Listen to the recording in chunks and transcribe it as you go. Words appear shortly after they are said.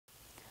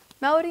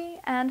Melody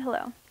and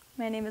hello,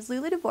 my name is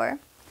Lulu DeBoer,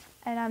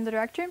 and I'm the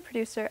director and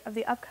producer of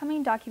the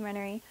upcoming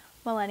documentary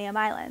Millennium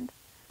Island.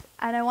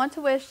 And I want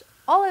to wish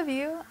all of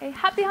you a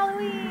happy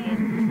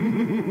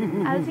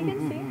Halloween! As you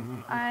can see,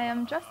 I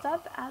am dressed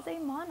up as a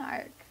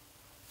monarch.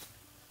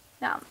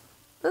 Now,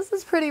 this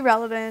is pretty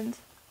relevant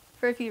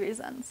for a few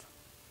reasons.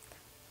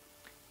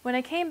 When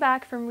I came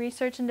back from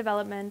research and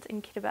development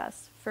in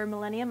Kiribati for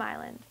Millennium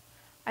Island,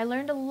 I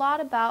learned a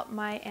lot about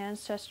my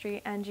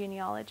ancestry and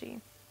genealogy.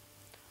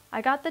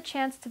 I got the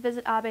chance to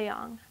visit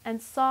Abeyang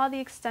and saw the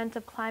extent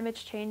of climate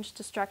change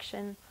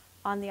destruction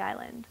on the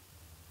island.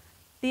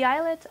 The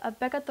islet of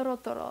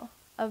Bekatorotoro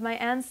of my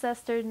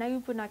ancestor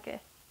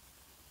Nayupunake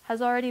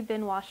has already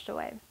been washed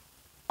away.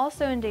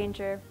 Also in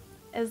danger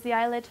is the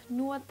islet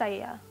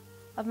Nuataia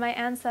of my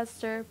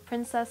ancestor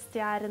Princess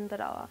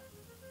Tiarindarawa.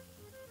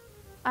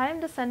 I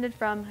am descended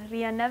from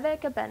Rianeve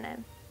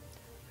Kabene,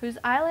 whose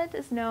islet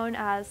is known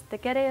as the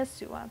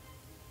Kereasua.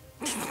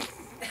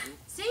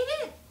 Say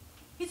it!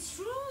 It's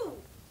true!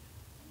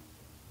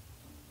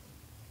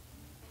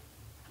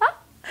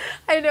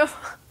 I know.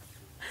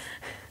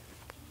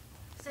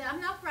 Say, I'm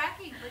not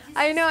bragging, but this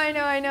I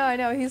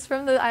know. He's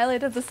from the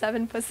islet of the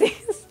Seven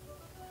Pussies.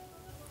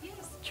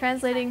 Yes.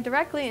 Translating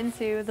directly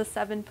into the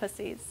Seven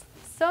Pussies.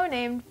 So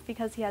named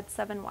because he had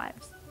 7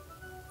 wives.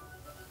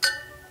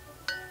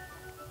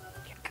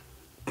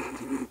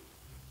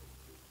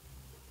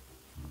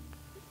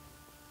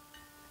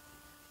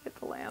 Get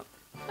the lamp.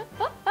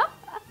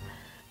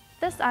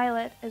 This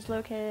islet is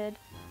located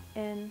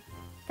in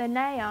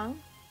Tenayang,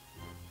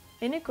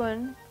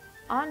 Inikun,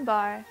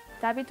 Anbar,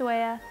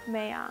 Tabituea,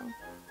 Mayang.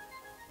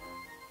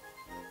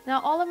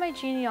 Now all of my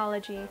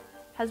genealogy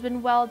has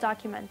been well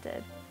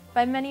documented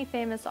by many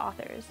famous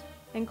authors,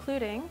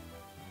 including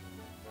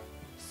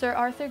Sir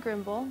Arthur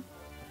Grimble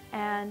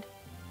and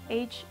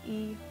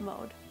H.E.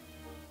 Mode.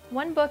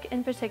 One book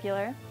in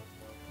particular,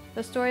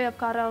 The Story of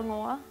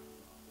Karangoa,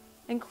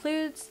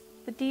 includes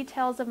the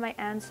details of my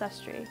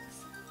ancestry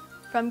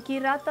from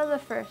Kirata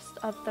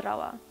I of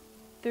Tarawa,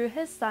 through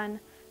his son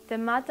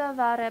Temata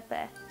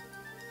Varepe,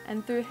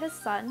 and through his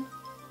son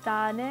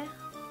Taane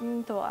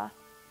Ntoa,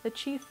 the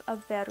chief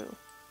of Veru.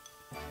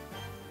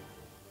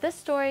 This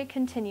story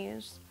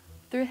continues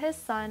through his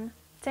son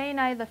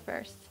Teinai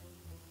I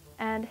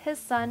and his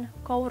son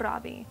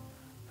Kourabi,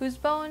 whose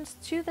bones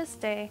to this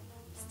day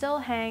still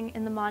hang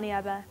in the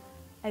Maniaba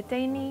at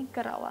Teini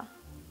Karawa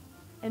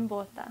in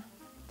Bota,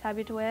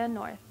 Tabituea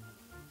North.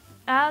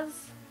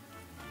 As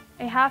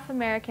a half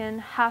American,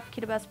 half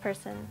Kiribati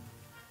person,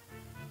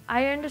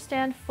 I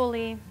understand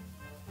fully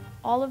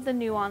all of the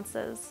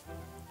nuances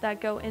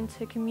that go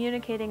into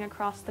communicating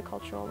across the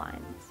cultural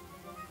lines.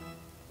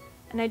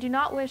 And I do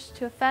not wish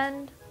to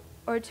offend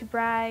or to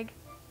brag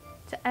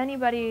to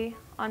anybody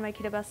on my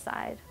Kiribati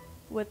side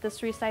with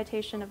this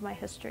recitation of my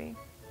history.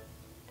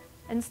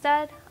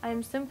 Instead, I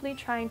am simply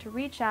trying to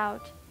reach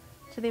out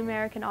to the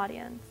American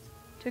audience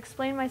to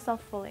explain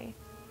myself fully.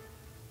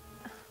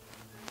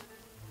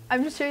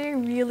 I'm sure you're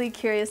really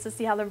curious to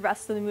see how the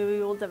rest of the movie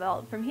will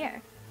develop from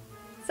here.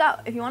 So,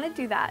 if you want to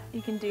do that,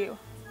 you can do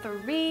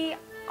 3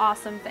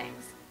 awesome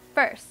things.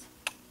 First,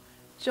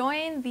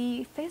 join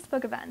the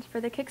Facebook event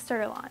for the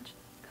Kickstarter launch,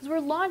 because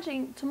we're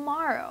launching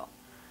tomorrow.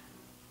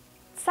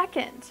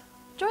 Second,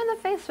 join the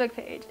Facebook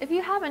page if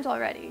you haven't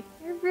already.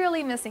 You're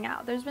really missing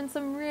out. There's been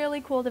some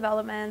really cool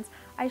developments.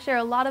 I share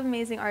a lot of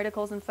amazing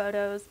articles and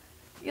photos.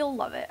 You'll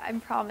love it, I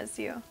promise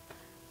you.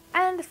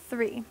 And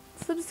 3,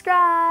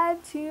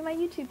 subscribe to my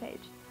YouTube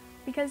page,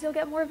 because you'll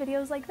get more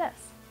videos like this.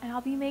 And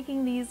I'll be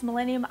making these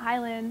Millennium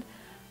Island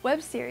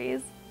web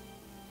series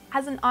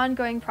as an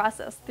ongoing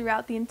process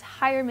throughout the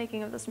entire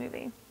making of this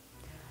movie.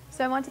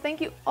 So I want to thank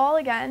you all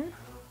again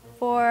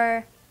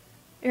for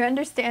your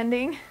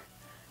understanding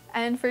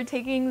and for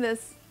taking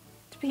this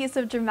piece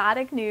of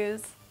dramatic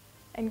news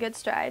in good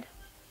stride.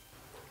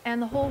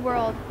 And the whole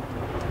world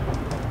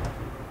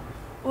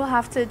will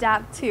have to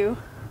adapt too,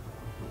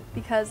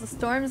 because the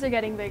storms are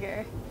getting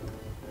bigger,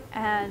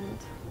 and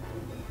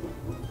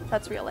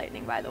that's real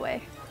lightning, by the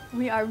way.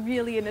 We are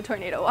really in a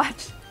tornado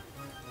watch.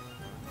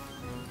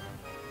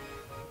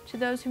 To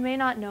those who may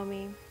not know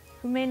me,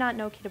 who may not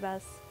know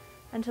Kiribati,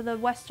 and to the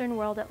Western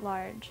world at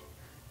large,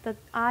 that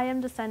I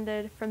am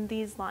descended from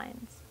these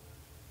lines.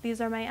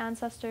 These are my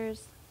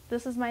ancestors,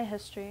 this is my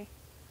history,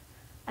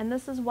 and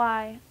this is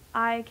why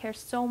I care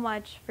so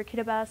much for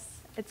Kiribati,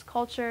 its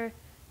culture,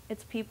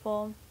 its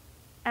people,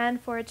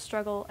 and for its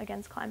struggle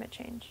against climate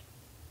change.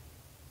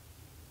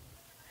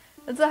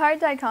 It's a hard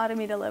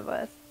dichotomy to live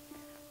with,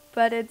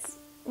 but it's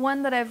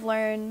one that I've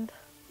learned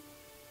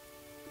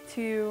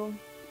to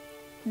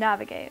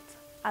navigate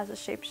as a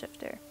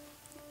shapeshifter.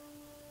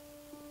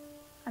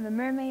 I'm a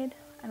mermaid,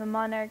 I'm a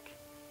monarch,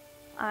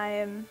 I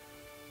am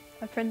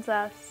a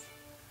princess,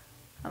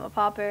 I'm a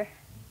pauper.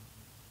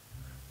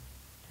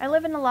 I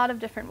live in a lot of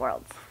different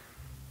worlds,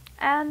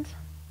 and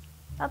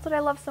that's what I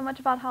love so much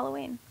about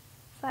Halloween,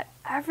 is that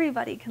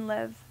everybody can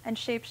live and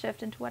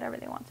shapeshift into whatever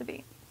they want to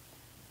be.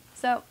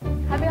 So,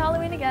 happy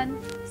Halloween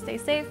again. Stay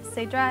safe,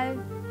 stay dry,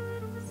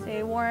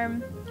 stay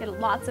warm, get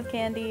lots of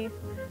candy,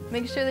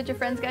 Make sure that your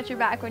friends got your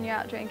back when you're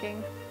out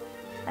drinking.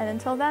 And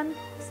until then,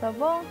 so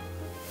bon,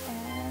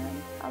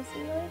 and I'll see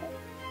you later.